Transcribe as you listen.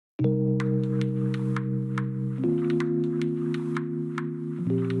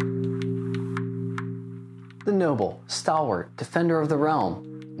noble, stalwart, defender of the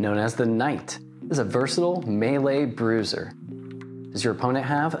realm, known as the Knight, is a versatile melee bruiser. Does your opponent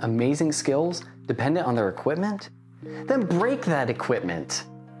have amazing skills dependent on their equipment? Then break that equipment!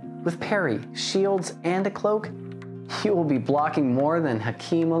 With parry, shields, and a cloak, you will be blocking more than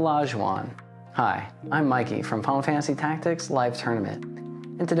Hakeem Olajuwon. Hi, I'm Mikey from Final Fantasy Tactics Live Tournament,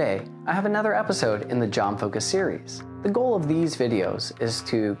 and today I have another episode in the Job Focus series. The goal of these videos is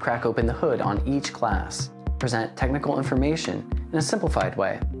to crack open the hood on each class, present technical information in a simplified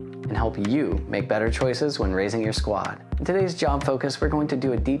way, and help you make better choices when raising your squad. In today's Job Focus, we're going to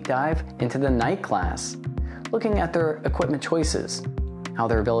do a deep dive into the Knight class, looking at their equipment choices, how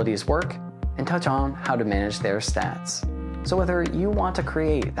their abilities work, and touch on how to manage their stats. So whether you want to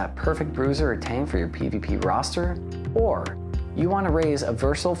create that perfect bruiser or tank for your PvP roster, or you want to raise a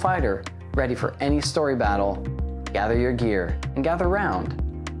versatile fighter ready for any story battle, gather your gear and gather round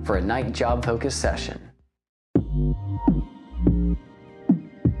for a Knight Job Focus session.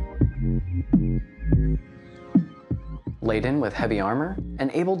 Laden with heavy armor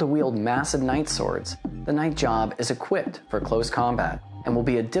and able to wield massive knight swords, the Knight Job is equipped for close combat and will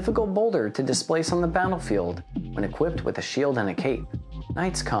be a difficult boulder to displace on the battlefield when equipped with a shield and a cape.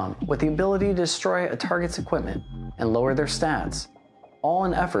 Knights come with the ability to destroy a target's equipment and lower their stats, all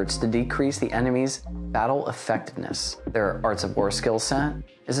in efforts to decrease the enemy's battle effectiveness. Their Arts of War skill set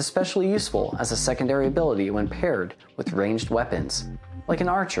is especially useful as a secondary ability when paired with ranged weapons, like an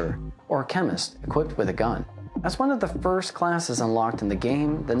archer or a chemist equipped with a gun. As one of the first classes unlocked in the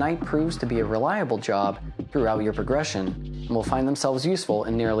game, the Knight proves to be a reliable job throughout your progression and will find themselves useful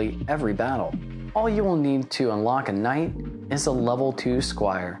in nearly every battle. All you will need to unlock a Knight is a level 2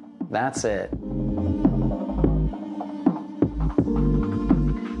 Squire. That's it.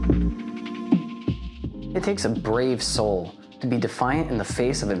 It takes a brave soul to be defiant in the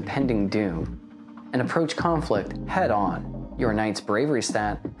face of impending doom and approach conflict head on. Your Knight's bravery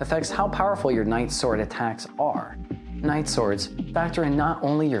stat affects how powerful your Knight sword attacks are. Knight swords factor in not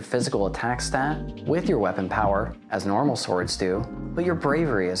only your physical attack stat with your weapon power, as normal swords do, but your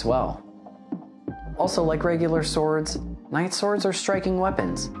bravery as well. Also, like regular swords, Knight swords are striking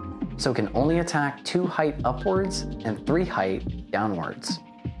weapons, so can only attack 2 height upwards and 3 height downwards.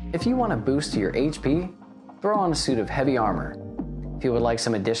 If you want to boost to your HP, throw on a suit of heavy armor. If you would like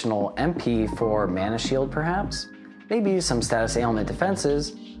some additional MP for mana shield perhaps, maybe some status ailment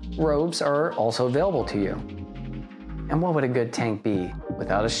defenses, robes are also available to you. And what would a good tank be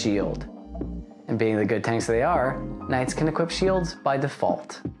without a shield? And being the good tanks they are, Knights can equip shields by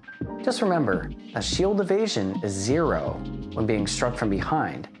default. Just remember that shield evasion is 0 when being struck from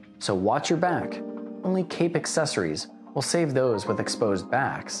behind, so watch your back. Only cape accessories will save those with exposed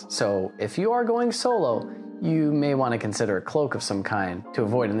backs, so if you are going solo, you may want to consider a cloak of some kind to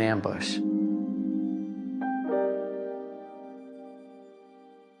avoid an ambush.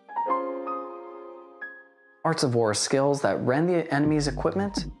 Arts of War skills that rend the enemy's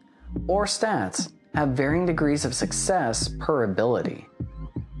equipment or stats have varying degrees of success per ability.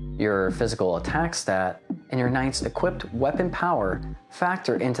 Your physical attack stat and your Knight's equipped weapon power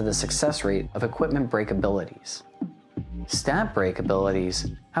factor into the success rate of equipment break abilities. Stat break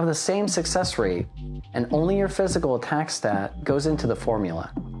abilities have the same success rate, and only your physical attack stat goes into the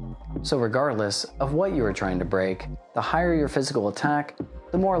formula. So regardless of what you are trying to break, the higher your physical attack,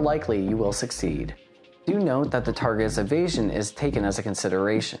 the more likely you will succeed. Do note that the target's evasion is taken as a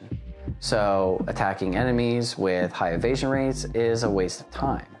consideration, so attacking enemies with high evasion rates is a waste of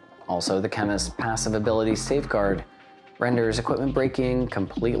time. Also, the chemist's passive ability Safeguard renders equipment breaking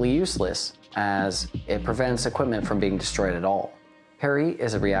completely useless, as it prevents equipment from being destroyed at all. Parry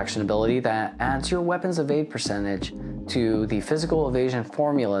is a reaction ability that adds your weapon's evade percentage to the physical evasion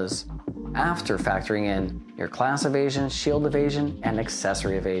formulas after factoring in your class evasion, shield evasion, and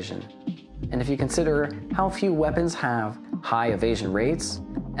accessory evasion. And if you consider how few weapons have high evasion rates,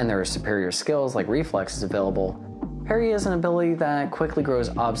 and there are superior skills like reflexes available, parry is an ability that quickly grows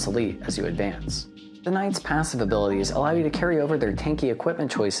obsolete as you advance. The Knight's passive abilities allow you to carry over their tanky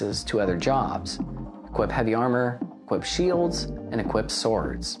equipment choices to other jobs, equip heavy armor, equip shields, and equip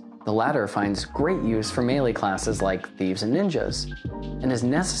swords. The latter finds great use for melee classes like thieves and ninjas, and is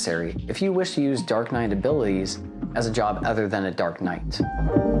necessary if you wish to use Dark Knight abilities as a job other than a Dark Knight.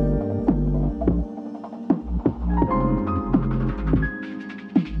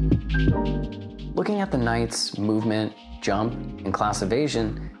 Looking at the Knight's movement, jump, and class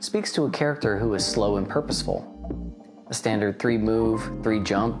evasion speaks to a character who is slow and purposeful. A standard 3 move, 3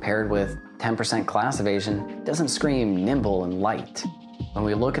 jump paired with 10% class evasion doesn't scream nimble and light. When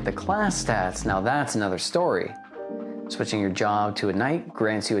we look at the class stats, now that's another story. Switching your job to a knight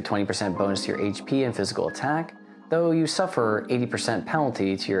grants you a 20% bonus to your HP and physical attack, though you suffer 80%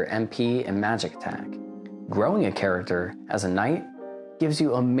 penalty to your MP and magic attack. Growing a character as a knight gives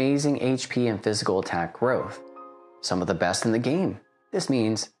you amazing HP and physical attack growth, some of the best in the game. This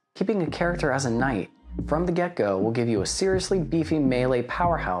means keeping a character as a knight from the get-go will give you a seriously beefy melee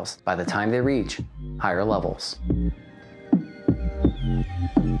powerhouse by the time they reach higher levels.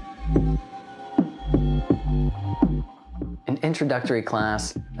 An introductory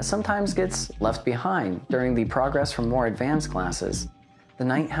class that sometimes gets left behind during the progress from more advanced classes, the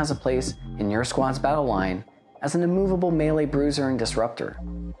Knight has a place in your squad's battle line as an immovable melee bruiser and disruptor.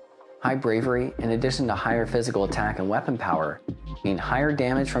 High bravery, in addition to higher physical attack and weapon power, mean higher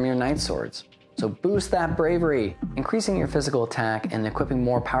damage from your Knight swords. So boost that bravery! Increasing your physical attack and equipping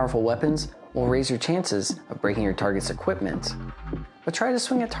more powerful weapons will raise your chances of breaking your target's equipment. But try to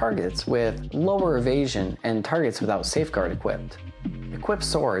swing at targets with lower evasion and targets without safeguard equipped. Equipped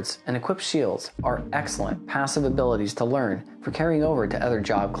swords and equipped shields are excellent passive abilities to learn for carrying over to other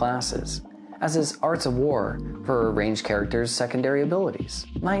job classes, as is Arts of War for ranged characters' secondary abilities.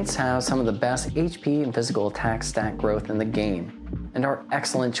 Knights have some of the best HP and physical attack stat growth in the game, and are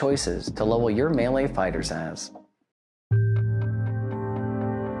excellent choices to level your melee fighters as.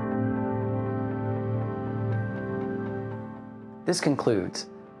 This concludes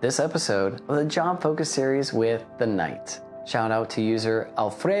this episode of the Job Focus series with the Knight. Shout out to user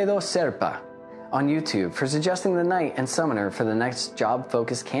Alfredo Serpa on YouTube for suggesting the Knight and Summoner for the next Job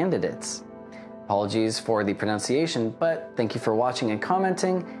Focus candidates. Apologies for the pronunciation, but thank you for watching and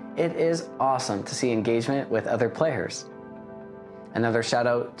commenting. It is awesome to see engagement with other players. Another shout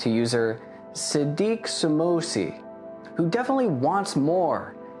out to user Siddiq Sumosi, who definitely wants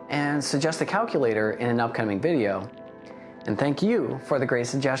more and suggests a calculator in an upcoming video. And thank you for the great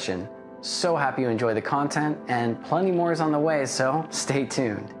suggestion. So happy you enjoy the content, and plenty more is on the way, so stay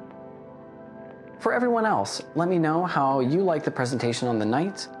tuned. For everyone else, let me know how you like the presentation on the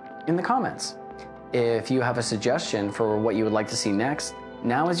Knight in the comments. If you have a suggestion for what you would like to see next,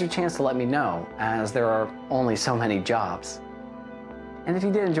 now is your chance to let me know, as there are only so many jobs. And if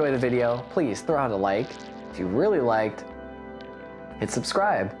you did enjoy the video, please throw out a like. If you really liked, hit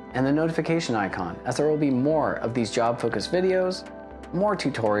subscribe and the notification icon, as there will be more of these job-focused videos, more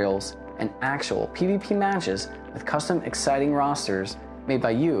tutorials, and actual PvP matches with custom exciting rosters made by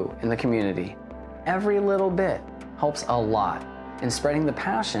you in the community. Every little bit helps a lot in spreading the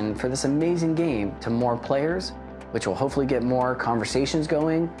passion for this amazing game to more players, which will hopefully get more conversations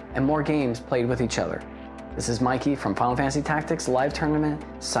going and more games played with each other. This is Mikey from Final Fantasy Tactics Live Tournament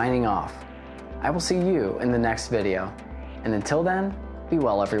signing off. I will see you in the next video. And until then, be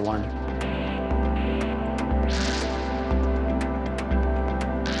well everyone.